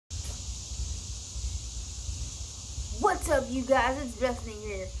What's up, you guys? It's Bethany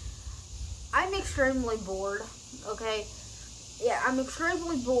here. I'm extremely bored, okay? Yeah, I'm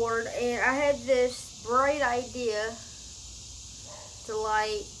extremely bored, and I had this bright idea to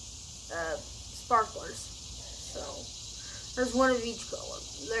light sparklers. So, there's one of each color.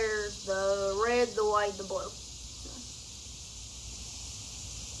 There's the red, the white, the blue.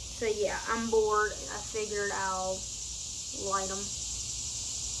 So yeah, I'm bored, and I figured I'll light them.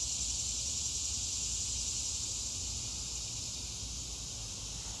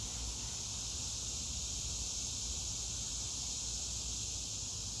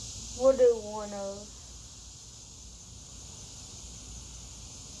 We'll do one of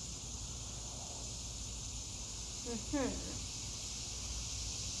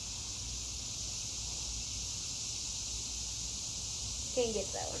Can't get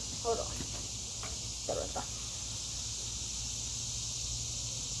that one. Hold on.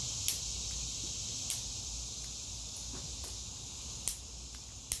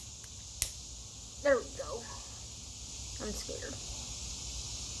 There we go. I'm scared.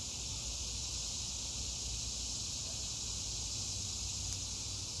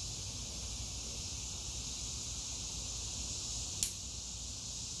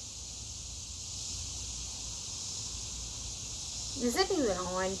 Is it even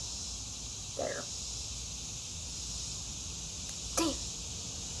on? There. Damn.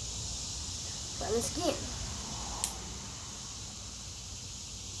 Try this again.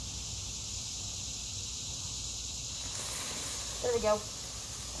 There we go.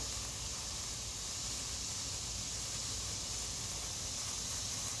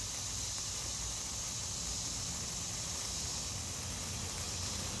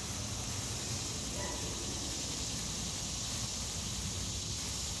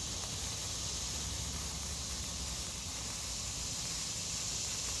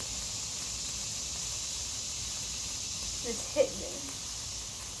 It's hit me.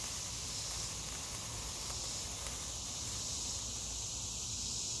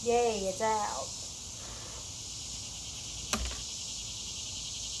 Yay, it's out.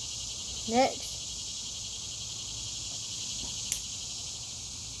 Next.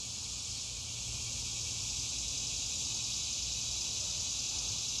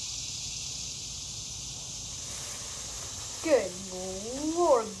 Good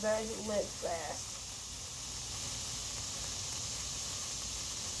Lord, that lit fast.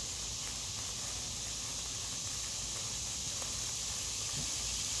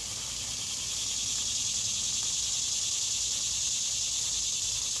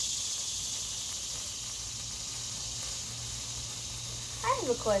 I have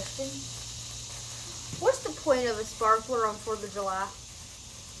a question. What's the point of a sparkler on 4th of July?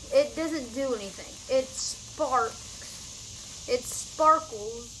 It doesn't do anything. It sparks. It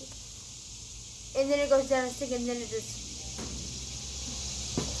sparkles. And then it goes down a stick and then it just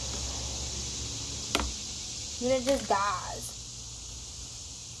dies.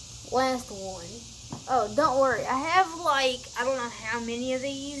 Last one. Oh, don't worry. I have I don't know how many of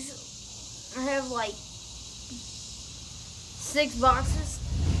these. I have 6 boxes.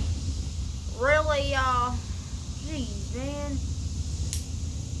 Really, y'all? Jeez, man.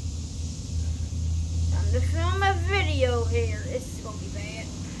 Time to film a video here. This is gonna be bad.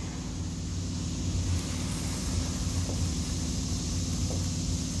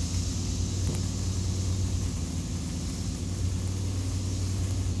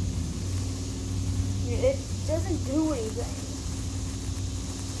 It doesn't do anything.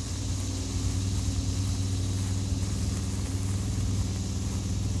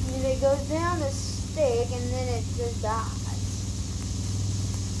 And it goes down the stick and then it just dies.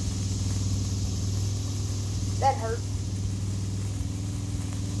 That hurt.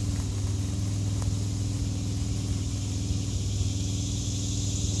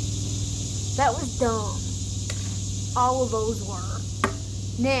 That was dumb. All of those were.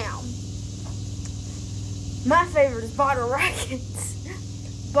 Now, my favorite is bottle rockets.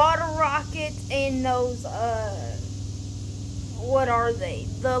 Bottle rockets and those, what are they?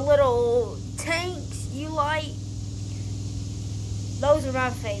 The little tanks you light. Those are my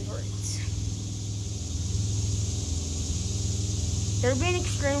favorites. They're being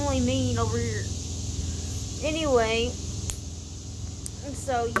extremely mean over here. Anyway,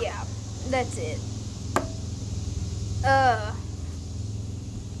 so yeah, that's it.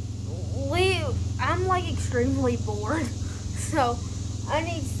 I'm extremely bored, so I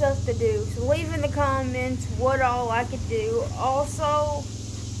need stuff to do. So leave in the comments what all I could do. Also,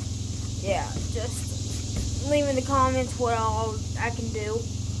 yeah, just leave in the comments what all I can do.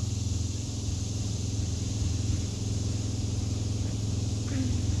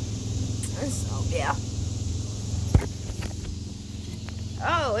 So, yeah.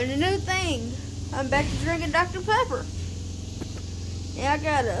 Oh, and a new thing. I'm back to drinking Dr. Pepper. Yeah, I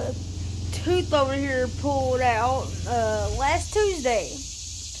got a tooth over here pulled out last Tuesday.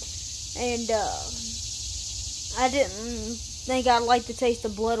 And I didn't think I'd like to taste the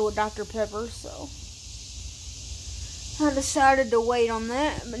blood with Dr. Pepper, so I decided to wait on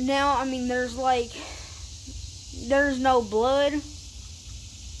that. But now, I mean, there's no blood.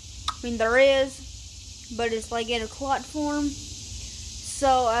 I mean, there is, but it's like in a clot form.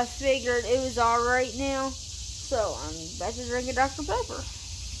 So I figured it was alright now. So I'm back to drinking Dr. Pepper.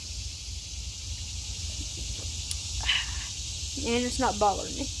 And it's not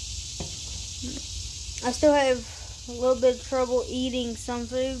bothering me. I still have a little bit of trouble eating some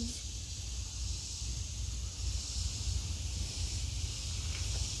foods.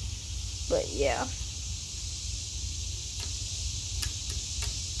 But yeah.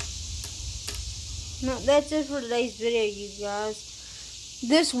 No, that's it for today's video, you guys.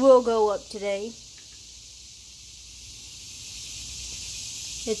 This will go up today.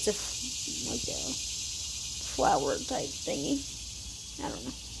 It's like a flower type thingy. I don't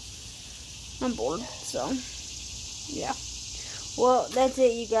know. I'm bored, so yeah. Well, that's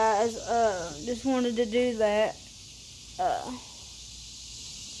it, you guys. Just wanted to do that.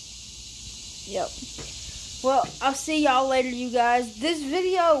 Yep. Well, I'll see y'all later, you guys. This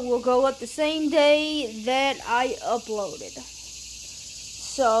video will go up the same day that I uploaded.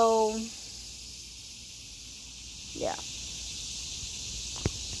 So, yeah. As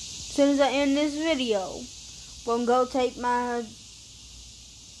soon as I end this video, I'm gonna go take my,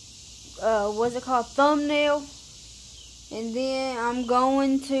 what's it called, thumbnail. And then I'm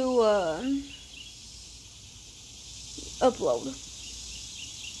going to, upload.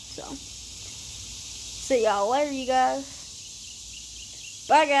 So, see y'all later, you guys.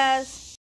 Bye, guys.